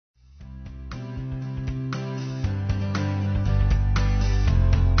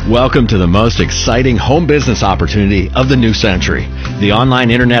Welcome to the most exciting home business opportunity of the new century. The online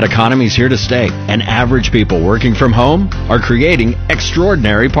internet economy is here to stay, and average people working from home are creating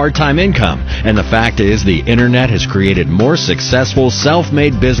extraordinary part-time income. And the fact is, the internet has created more successful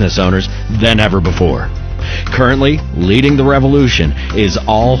self-made business owners than ever before. Currently, leading the revolution is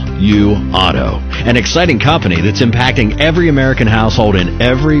All You Auto, an exciting company that's impacting every American household and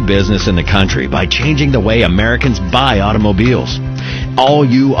every business in the country by changing the way Americans buy automobiles. All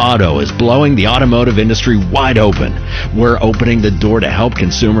You Auto is blowing the automotive industry wide open. We're opening the door to help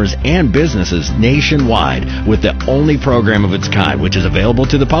consumers and businesses nationwide with the only program of its kind which is available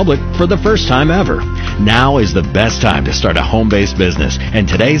to the public for the first time ever. Now is the best time to start a home-based business, and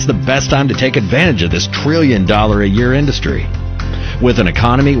today's the best time to take advantage of this trillion-dollar-a-year industry. With an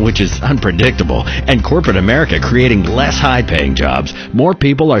economy which is unpredictable and corporate America creating less high-paying jobs, more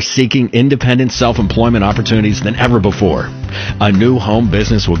people are seeking independent self-employment opportunities than ever before. A new home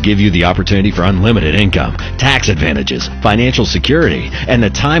business will give you the opportunity for unlimited income, tax advantages, financial security, and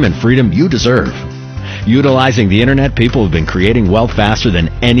the time and freedom you deserve. Utilizing the internet, people have been creating wealth faster than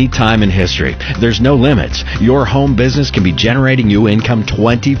any time in history. There's no limits. Your home business can be generating you income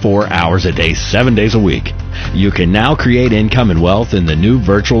 24 hours a day, 7 days a week. You can now create income and wealth in the new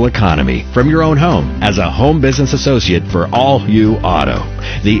virtual economy from your own home as a home business associate for All You Auto.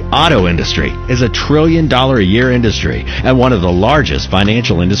 The auto industry is a $1 trillion a year industry and one of the largest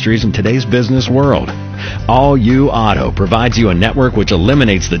financial industries in today's business world. All You Auto provides you a network which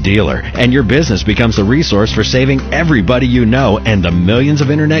eliminates the dealer, and your business becomes the resource for saving everybody you know and the millions of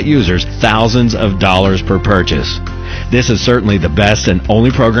internet users thousands of dollars per purchase. This is certainly the best and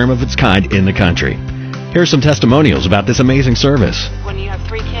only program of its kind in the country. Here are some testimonials about this amazing service. When you have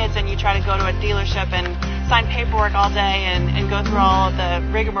 3 kids and you try to go to a dealership and sign paperwork all day and go through all of the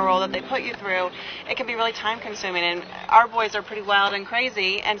rigmarole that they put you through, it can be really time consuming. And our boys are pretty wild and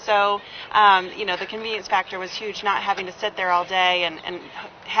crazy, and so the convenience factor was huge, not having to sit there all day and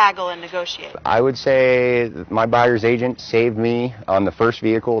haggle and negotiate. I would say my buyer's agent saved me on the first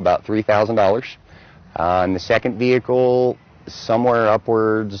vehicle about $3,000. On the second vehicle, somewhere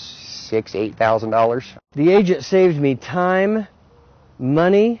upwards $6,000 to $8,000. The agent saved me time,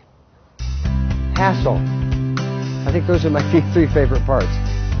 money, hassle. I think those are my 3 favorite parts.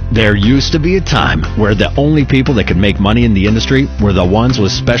 There used to be a time where the only people that could make money in the industry were the ones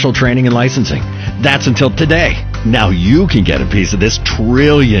with special training and licensing. That's until today. Now you can get a piece of this $1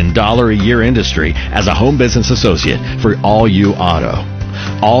 trillion a year industry as a home business associate for All You Auto.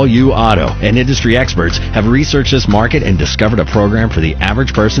 All You Auto and industry experts have researched this market and discovered a program for the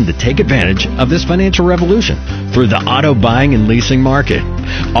average person to take advantage of this financial revolution through the auto buying and leasing market.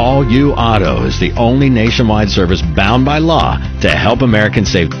 All You Auto is the only nationwide service bound by law to help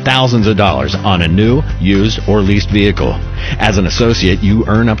Americans save thousands of dollars on a new, used, or leased vehicle. As an associate, you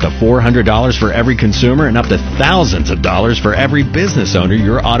earn up to $400 for every consumer and up to thousands of dollars for every business owner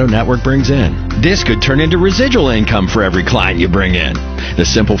your auto network brings in. This could turn into residual income for every client you bring in. The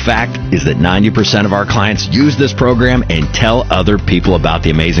simple fact is that 90% of our clients use this program and tell other people about the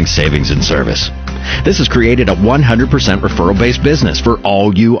amazing savings and service. This has created a 100% referral-based business for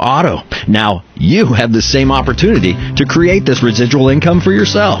All You Auto. Now, you have the same opportunity to create this residual income for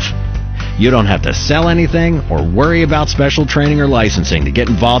yourself. You don't have to sell anything or worry about special training or licensing to get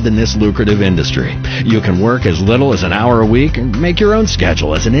involved in this lucrative industry. You can work as little as an hour a week and make your own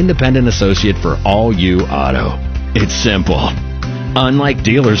schedule as an independent associate for All You Auto. It's simple. Unlike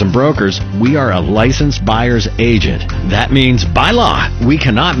dealers and brokers, we are a licensed buyer's agent. That means, by law, we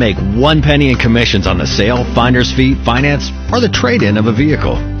cannot make 1 penny in commissions on the sale, finder's fee, finance, or the trade-in of a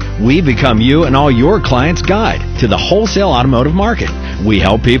vehicle. We become you and all your clients' guide to the wholesale automotive market. We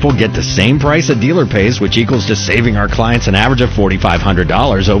help people get the same price a dealer pays, which equals to saving our clients an average of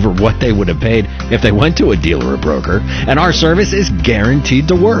 $4,500 over what they would have paid if they went to a dealer or broker, and our service is guaranteed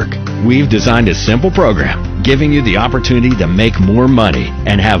to work. We've designed a simple program, giving you the opportunity to make more money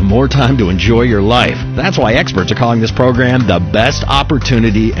and have more time to enjoy your life. That's why experts are calling this program the best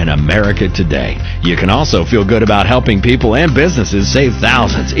opportunity in America today. You can also feel good about helping people and businesses save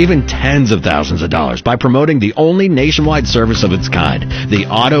thousands, even tens of thousands of dollars by promoting the only nationwide service of its kind, the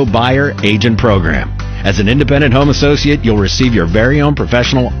Auto Buyer Agent Program. As an independent home associate, you'll receive your very own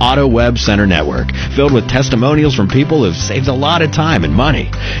professional Auto Web Center network filled with testimonials from people who've saved a lot of time and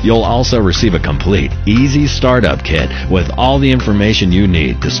money. You'll also receive a complete, easy startup kit with all the information you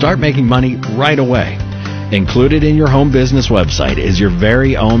need to start making money right away. Included in your home business website is your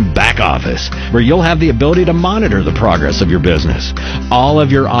very own back office, where you'll have the ability to monitor the progress of your business. All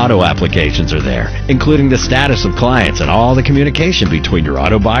of your auto applications are there, including the status of clients and all the communication between your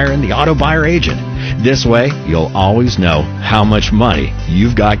auto buyer and the auto buyer agent. This way, you'll always know how much money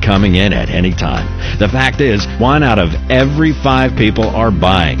you've got coming in at any time. The fact is, 1 out of every 5 people are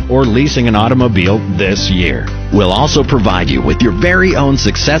buying or leasing an automobile this year. We'll also provide you with your very own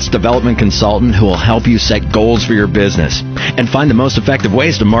success development consultant who will help you set goals for your business and find the most effective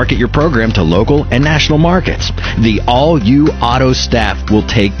ways to market your program to local and national markets. The All You Auto staff will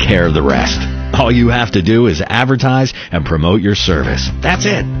take care of the rest. All you have to do is advertise and promote your service. That's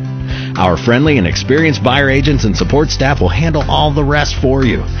it. Our friendly and experienced buyer agents and support staff will handle all the rest for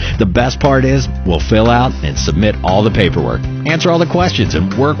you. The best part is we'll fill out and submit all the paperwork, answer all the questions,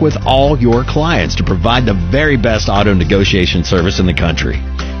 and work with all your clients to provide the very best auto negotiation service in the country.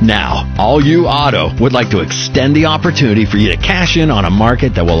 Now, All You Auto would like to extend the opportunity for you to cash in on a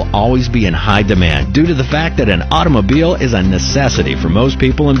market that will always be in high demand due to the fact that an automobile is a necessity for most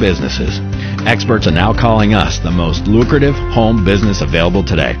people and businesses. Experts are now calling us the most lucrative home business available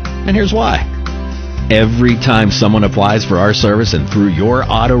today. And here's why. Every time someone applies for our service and through your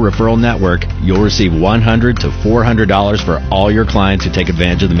auto referral network, you'll receive $100 to $400 for all your clients who take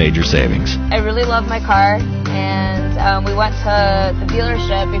advantage of the major savings. I really love my car, and we went to the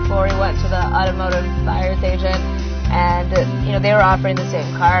dealership before we went to the automotive buyer's agent, and they were offering the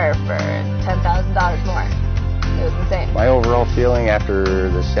same car for $10,000 more. It was insane. My overall feeling after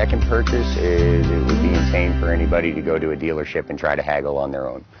the second purchase is it would be insane for anybody to go to a dealership and try to haggle on their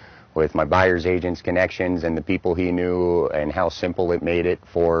own. With my buyer's agent's connections and the people he knew and how simple it made it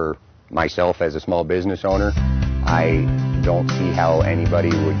for myself as a small business owner, I don't see how anybody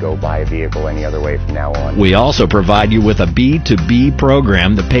would go buy a vehicle any other way from now on. We also provide you with a B2B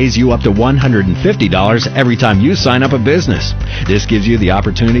program that pays you up to $150 every time you sign up a business. This gives you the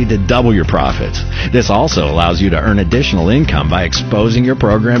opportunity to double your profits. This also allows you to earn additional income by exposing your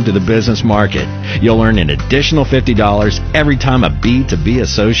program to the business market. You'll earn an additional $50 every time a B2B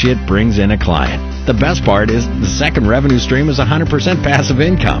associate brings in a client. The best part is the second revenue stream is 100% passive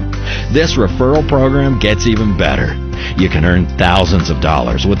income. This referral program gets even better. You can earn thousands of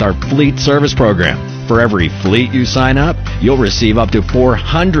dollars with our fleet service program. For every fleet you sign up, you'll receive up to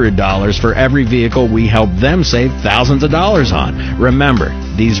 $400 for every vehicle we help them save thousands of dollars on. Remember,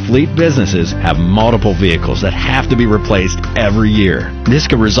 these fleet businesses have multiple vehicles that have to be replaced every year. This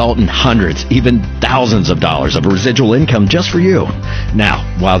could result in hundreds, even thousands of dollars of residual income just for you. Now,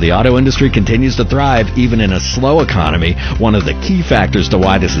 while the auto industry continues to thrive even in a slow economy, one of the key factors to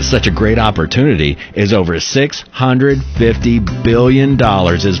why this is such a great opportunity is over $650 billion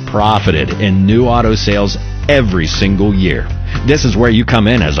is profited in new auto sales every single year. This is where you come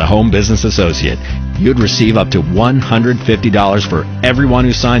in as a home business associate. You'd receive up to $150 for everyone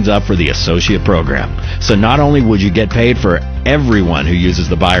who signs up for the associate program. So not only would you get paid for everyone who uses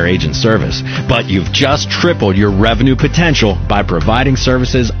the buyer agent service, but you've just tripled your revenue potential by providing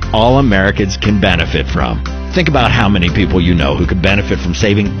services all Americans can benefit from. Think about how many people you know who could benefit from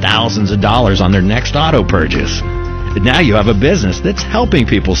saving thousands of dollars on their next auto purchase. Now you have a business that's helping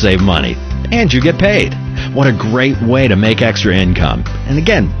people save money, and you get paid. What a great way to make extra income. And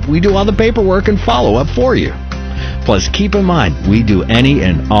again, we do all the paperwork and follow-up for you. Plus, keep in mind, we do any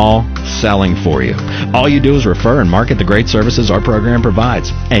and all selling for you. All you do is refer and market the great services our program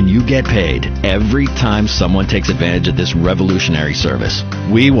provides, and you get paid every time someone takes advantage of this revolutionary service.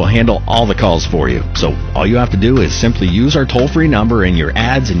 We will handle all the calls for you, so all you have to do is simply use our toll-free number in your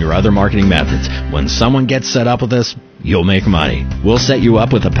ads and your other marketing methods. When someone gets set up with us, you'll make money. We'll set you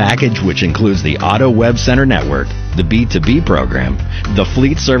up with a package which includes the Auto Web Center Network, the B2B program, the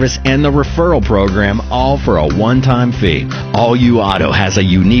fleet service, and the referral program, all for a one-time fee. All You Auto has a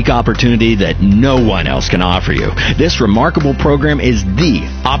unique opportunity that no one else can offer you. This remarkable program is the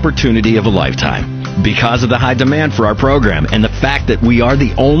opportunity of a lifetime. Because of the high demand for our program and the fact that we are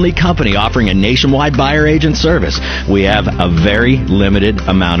the only company offering a nationwide buyer agent service, we have a very limited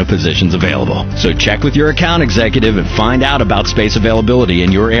amount of positions available. So check with your account executive and find out about space availability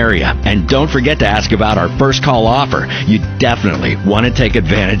in your area. And don't forget to ask about our first call offer. You definitely want to take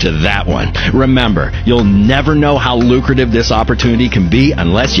advantage of that one. Remember, you'll never know how lucrative this opportunity can be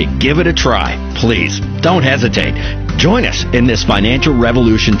unless you give it a try. Please, don't hesitate. Join us in this financial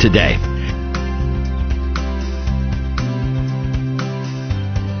revolution today.